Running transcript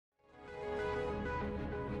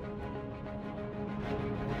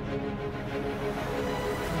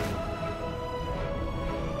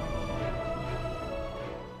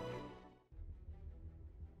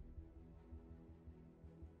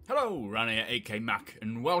Hello, Rania AK Mac,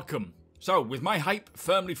 and welcome. So, with my hype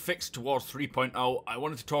firmly fixed towards 3.0, I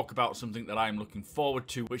wanted to talk about something that I am looking forward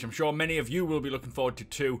to, which I'm sure many of you will be looking forward to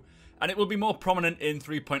too, and it will be more prominent in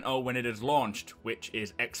 3.0 when it is launched, which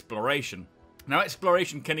is exploration. Now,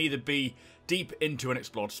 exploration can either be deep into an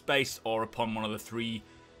explored space or upon one of the 3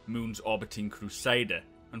 moons orbiting Crusader.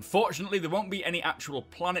 Unfortunately, there won't be any actual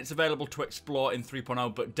planets available to explore in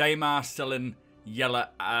 3.0, but Daymar, Selin, Yella,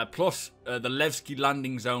 plus the Levski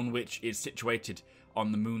landing zone, which is situated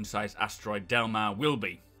on the moon-sized asteroid Delmar, will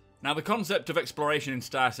be. Now, the concept of exploration in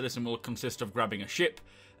Star Citizen will consist of grabbing a ship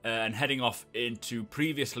and heading off into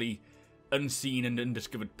previously unseen and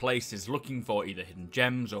undiscovered places, looking for either hidden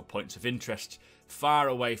gems or points of interest far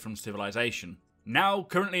away from civilization. Now,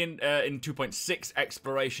 currently in 2.6,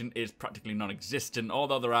 exploration is practically non-existent,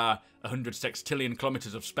 although there are 100 sextillion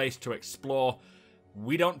kilometers of space to explore.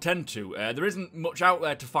 We don't tend to. There isn't much out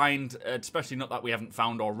there to find, especially not that we haven't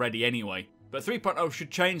found already anyway. But 3.0 should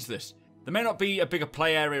change this. There may not be a bigger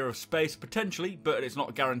play area of space, potentially, but it's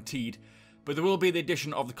not guaranteed. But there will be the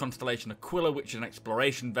addition of the constellation Aquila, which is an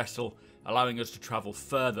exploration vessel, allowing us to travel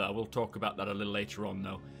further. We'll talk about that a little later on,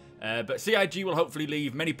 though. But CIG will hopefully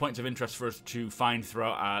leave many points of interest for us to find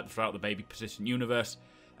throughout the baby persistent universe.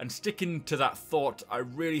 And sticking to that thought, I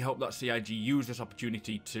really hope that CIG use this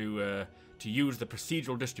opportunity to use the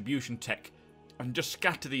procedural distribution tech and just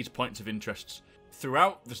scatter these points of interest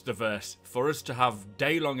throughout the verse for us to have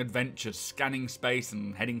day-long adventures scanning space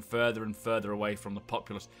and heading further and further away from the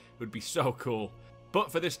populace. It would be so cool.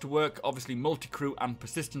 But for this to work, obviously multi-crew and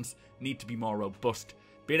persistence need to be more robust.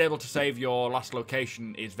 Being able to save your last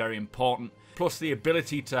location is very important, plus the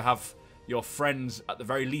ability to have your friends at the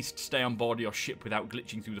very least stay on board your ship without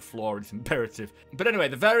glitching through the floor is imperative. But anyway,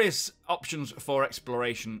 the various options for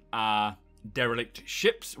exploration are derelict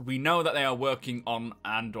ships. We know that they are working on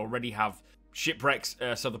and already have shipwrecks,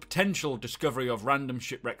 so the potential discovery of random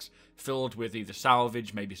shipwrecks filled with either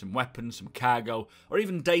salvage, maybe some weapons, some cargo, or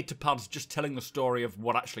even data pads just telling the story of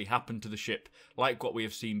what actually happened to the ship, like what we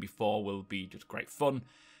have seen before, will be just great fun.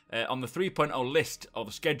 On the 3.0 list, or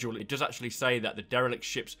the schedule, it does actually say that the derelict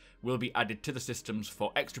ships will be added to the systems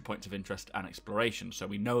for extra points of interest and exploration, so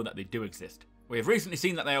we know that they do exist. We have recently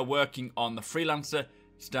seen that they are working on the Freelancer,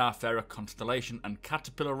 Starfarer, Constellation, and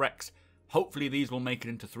Caterpillar wrecks. Hopefully these will make it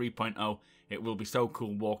into 3.0. It will be so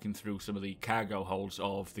cool walking through some of the cargo holds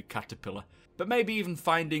of the Caterpillar. But maybe even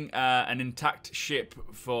finding an intact ship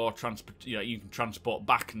for transport, you can transport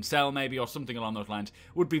back and sell maybe, or something along those lines,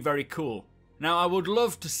 would be very cool. Now, I would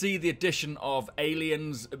love to see the addition of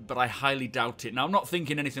aliens, but I highly doubt it. Now, I'm not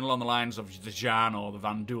thinking anything along the lines of the Jan or the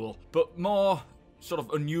Van Duel, but more sort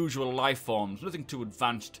of unusual life forms, nothing too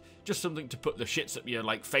advanced, just something to put the shits up you,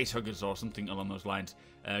 like facehuggers or something along those lines,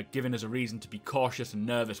 giving us a reason to be cautious and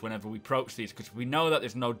nervous whenever we approach these, because we know that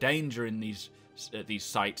there's no danger in these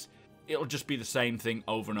sites. It'll just be the same thing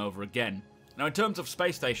over and over again. Now, in terms of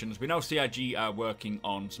space stations, we know CIG are working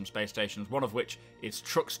on some space stations, one of which is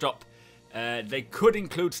Truck Stop. They could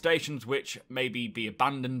include stations which maybe be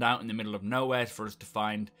abandoned out in the middle of nowhere for us to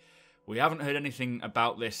find. We haven't heard anything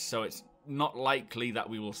about this, so it's not likely that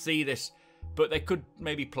we will see this, but they could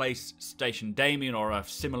maybe place Station Damien or a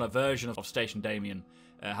similar version of Station Damien,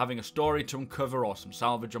 having a story to uncover or some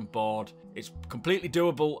salvage on board. It's completely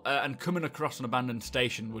doable, and coming across an abandoned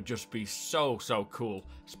station would just be so cool,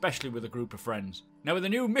 especially with a group of friends. Now, with the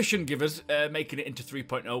new mission givers making it into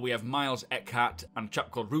 3.0, we have Miles Eckhart and a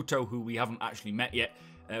chap called Ruto, who we haven't actually met yet.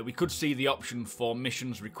 We could see the option for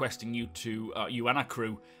missions requesting you and a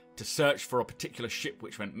crew to search for a particular ship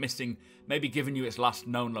which went missing, maybe giving you its last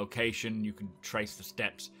known location. You can trace the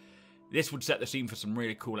steps. This would set the scene for some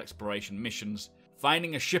really cool exploration missions.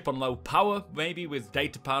 Finding a ship on low power, maybe with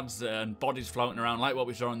data pads and bodies floating around, like what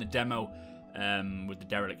we saw in the demo with the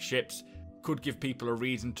derelict ships, could give people a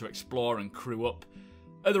reason to explore and crew up.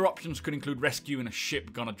 Other options could include rescuing a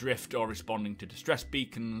ship gone adrift or responding to distress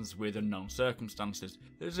beacons with unknown circumstances.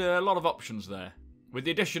 There's a lot of options there. With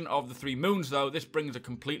the addition of the 3 moons, though, this brings a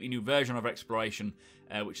completely new version of exploration,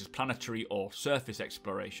 which is planetary or surface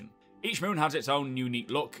exploration. Each moon has its own unique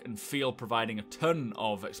look and feel, providing a ton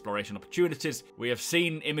of exploration opportunities. We have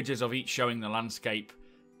seen images of each showing the landscape.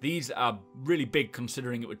 These are really big,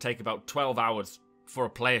 considering it would take about 12 hours for a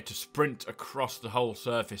player to sprint across the whole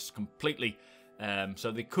surface completely.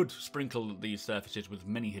 So they could sprinkle these surfaces with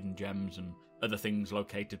many hidden gems and other things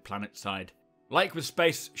located planet-side. Like with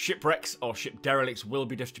space, shipwrecks or ship derelicts will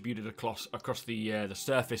be distributed across the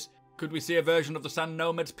surface. Could we see a version of the Sand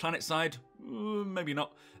Nomads planet-side? Maybe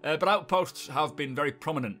not. But outposts have been very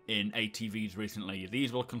prominent in ATVs recently.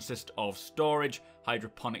 These will consist of storage,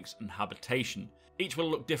 hydroponics and habitation. Each will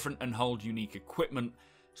look different and hold unique equipment.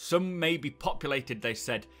 Some may be populated, they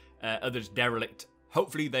said, others derelict.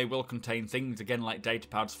 Hopefully they will contain things, again, like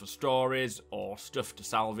datapads for stories or stuff to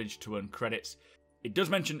salvage to earn credits. It does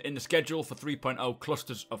mention in the schedule for 3.0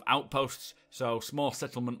 clusters of outposts, so small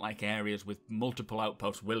settlement-like areas with multiple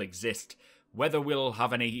outposts will exist. Whether we'll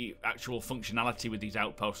have any actual functionality with these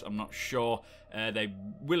outposts, I'm not sure. They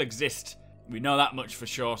will exist. We know that much for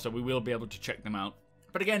sure, so we will be able to check them out.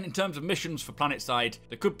 But again, in terms of missions for planetside,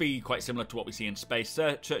 they could be quite similar to what we see in space,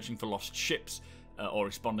 searching for lost ships or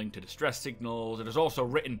responding to distress signals. It is also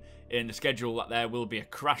written in the schedule that there will be a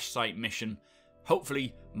crash site mission.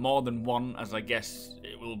 Hopefully more than one, as I guess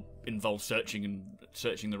it will involve searching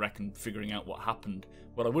the wreck and figuring out what happened.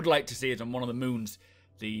 What I would like to see is on one of the moons,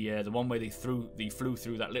 the one where they flew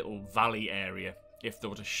through that little valley area. If there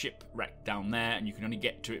was a shipwreck down there and you can only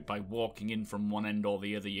get to it by walking in from one end or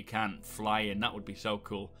the other, you can't fly in. That would be so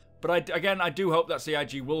cool. But I do hope that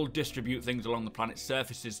CIG will distribute things along the planet's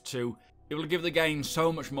surfaces too. It will give the game so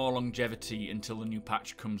much more longevity until the new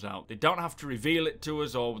patch comes out. They don't have to reveal it to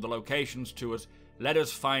us or the locations to us. Let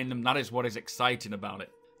us find them. That is what is exciting about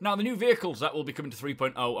it. Now, the new vehicles that will be coming to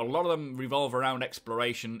 3.0, a lot of them revolve around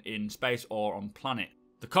exploration in space or on planet.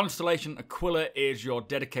 The Constellation Aquila is your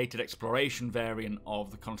dedicated exploration variant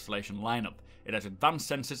of the Constellation lineup. It has advanced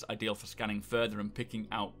sensors, ideal for scanning further and picking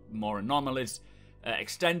out more anomalies,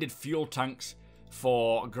 extended fuel tanks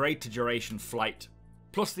for greater duration flight,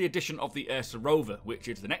 plus the addition of the Ursa rover, which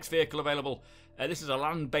is the next vehicle available. This is a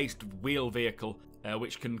land-based wheel vehicle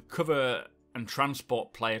which can cover and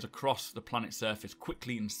transport players across the planet's surface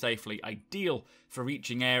quickly and safely, ideal for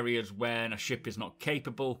reaching areas when a ship is not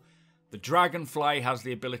capable. The Dragonfly has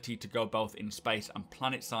the ability to go both in space and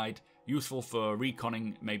planetside, useful for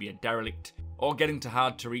reconning maybe a derelict, or getting to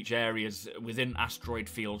hard-to-reach areas within asteroid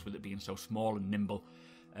fields with it being so small and nimble.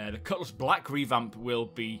 The Cutlass Black revamp will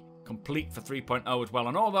be complete for 3.0 as well,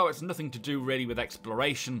 and although it's nothing to do really with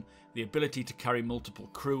exploration, the ability to carry multiple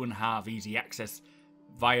crew and have easy access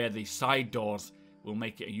via the side doors will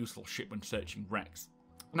make it a useful ship when searching wrecks.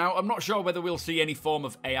 Now, I'm not sure whether we'll see any form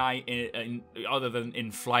of AI other than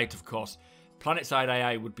in flight, of course. Planetside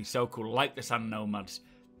AI would be so cool, like the Sand Nomads.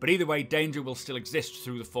 But either way, danger will still exist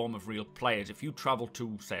through the form of real players. If you travel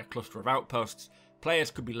to, say, a cluster of outposts, players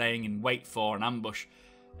could be laying in wait for an ambush,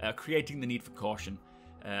 creating the need for caution.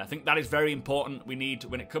 I think that is very important. We need,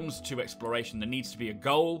 when it comes to exploration, there needs to be a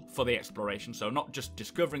goal for the exploration. So not just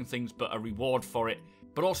discovering things, but a reward for it.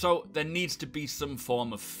 But also, there needs to be some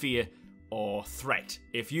form of fear or threat.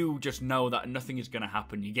 If you just know that nothing is going to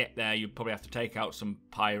happen, you get there, you probably have to take out some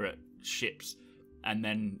pirate ships, and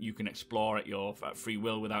then you can explore at your free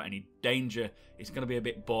will without any danger. It's going to be a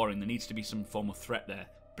bit boring. There needs to be some form of threat there.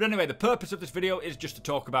 But anyway, the purpose of this video is just to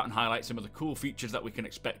talk about and highlight some of the cool features that we can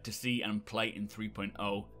expect to see and play in 3.0.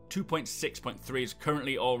 2.6.3 is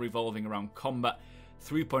currently all revolving around combat.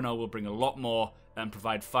 3.0 will bring a lot more and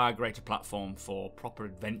provide far greater platform for proper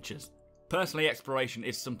adventures. Personally, exploration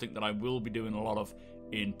is something that I will be doing a lot of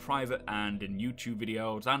in private and in YouTube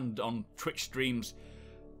videos and on Twitch streams.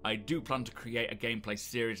 I do plan to create a gameplay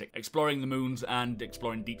series exploring the moons and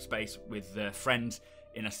exploring deep space with friends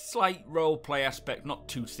in a slight roleplay aspect, not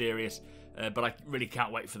too serious, but I really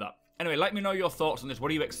can't wait for that. Anyway, let me know your thoughts on this.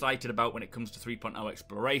 What are you excited about when it comes to 3.0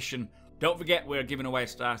 exploration? Don't forget, we're giving away a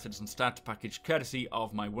Star Citizen starter package courtesy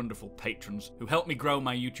of my wonderful patrons who help me grow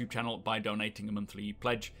my YouTube channel by donating a monthly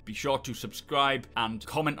pledge. Be sure to subscribe and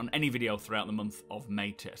comment on any video throughout the month of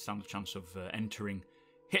May to stand a chance of entering.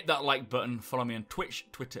 Hit that like button, follow me on Twitch,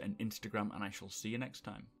 Twitter and Instagram, and I shall see you next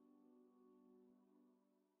time.